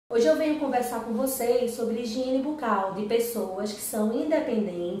Hoje eu venho conversar com vocês sobre higiene bucal de pessoas que são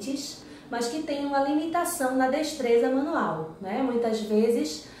independentes, mas que têm uma limitação na destreza manual, né? Muitas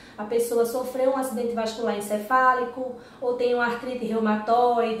vezes a pessoa sofreu um acidente vascular encefálico, ou tem uma artrite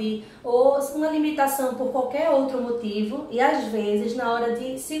reumatoide, ou uma limitação por qualquer outro motivo, e às vezes na hora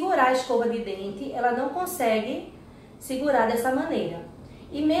de segurar a escova de dente, ela não consegue segurar dessa maneira.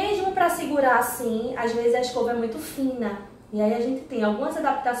 E mesmo para segurar assim, às vezes a escova é muito fina. E aí a gente tem algumas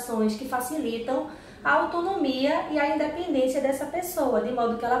adaptações que facilitam a autonomia e a independência dessa pessoa, de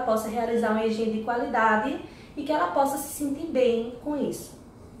modo que ela possa realizar uma higiene de qualidade e que ela possa se sentir bem com isso.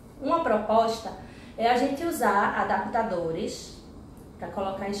 Uma proposta é a gente usar adaptadores para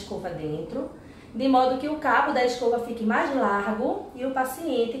colocar a escova dentro, de modo que o cabo da escova fique mais largo e o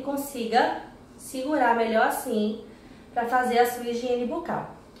paciente consiga segurar melhor assim para fazer a sua higiene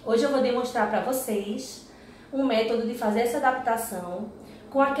bucal. Hoje eu vou demonstrar para vocês um método de fazer essa adaptação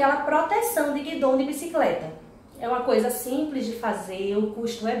com aquela proteção de guidão de bicicleta. É uma coisa simples de fazer, o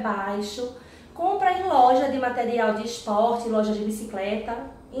custo é baixo. Compra em loja de material de esporte, loja de bicicleta,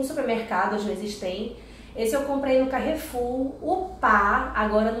 em supermercado às vezes tem. Esse eu comprei no Carrefour, o par,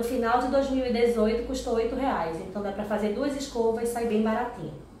 agora no final de 2018 custou R$8, então dá para fazer 2 escovas e sai bem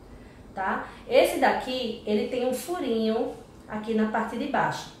baratinho, tá? Esse daqui, ele tem um furinho aqui na parte de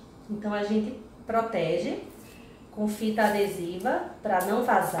baixo, então a gente protege com fita adesiva para não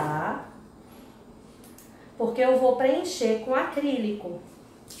vazar, porque eu vou preencher com acrílico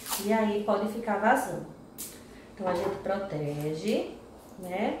e aí pode ficar vazando. Então a gente protege,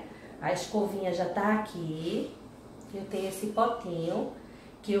 né? A escovinha já tá aqui, eu tenho esse potinho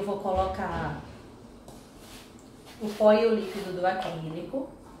que eu vou colocar o pó e o líquido do acrílico.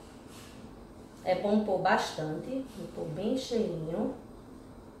 É bom pôr bastante, vou pôr bem cheinho,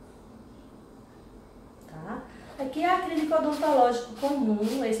 tá? Aqui é acrílico odontológico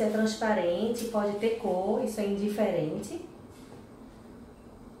comum, esse é transparente, pode ter cor, isso é indiferente.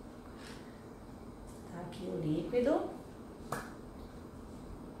 Tá aqui o líquido.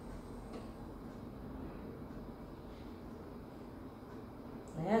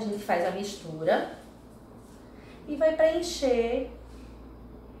 A gente faz a mistura e vai preencher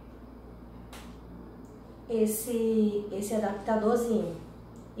esse adaptadorzinho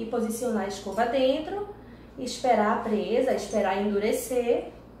e posicionar a escova dentro, esperar a presa, esperar endurecer,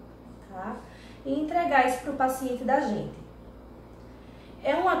 tá? E entregar isso para o paciente da gente.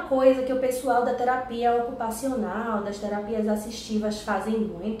 É uma coisa que o pessoal da terapia ocupacional, das terapias assistivas fazem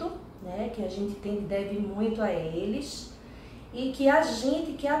muito, né? Que a gente deve muito a eles. E que a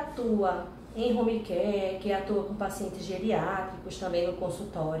gente que atua em home care, que atua com pacientes geriátricos também no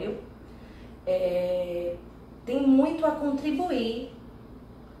consultório, tem muito a contribuir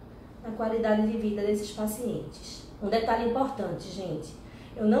na qualidade de vida desses pacientes. Um detalhe importante, gente,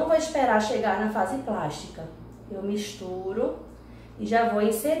 eu não vou esperar chegar na fase plástica, eu misturo e já vou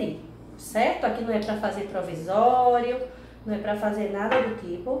inserir, certo? Aqui não é para fazer provisório, não é para fazer nada do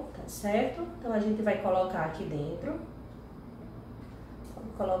tipo, tá certo? Então a gente vai colocar aqui dentro.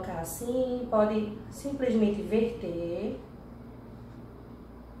 Colocar assim, pode simplesmente verter.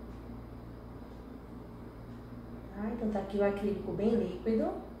 Tá? Então tá aqui o acrílico bem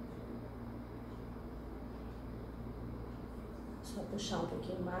líquido. Só puxar um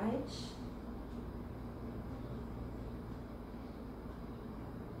pouquinho mais.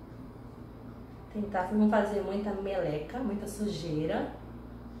 Tentar não fazer muita meleca, muita sujeira.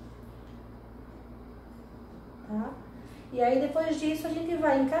 Tá? E aí depois disso a gente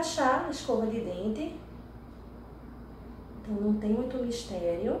vai encaixar a escova de dente. Então não tem muito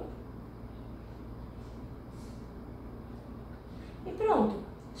mistério. E pronto.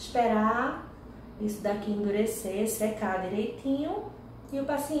 Esperar isso daqui endurecer, secar direitinho e o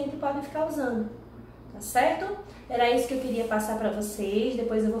paciente pode ficar usando. Tá certo? Era isso que eu queria passar para vocês.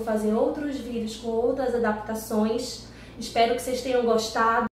 Depois eu vou fazer outros vídeos com outras adaptações. Espero que vocês tenham gostado.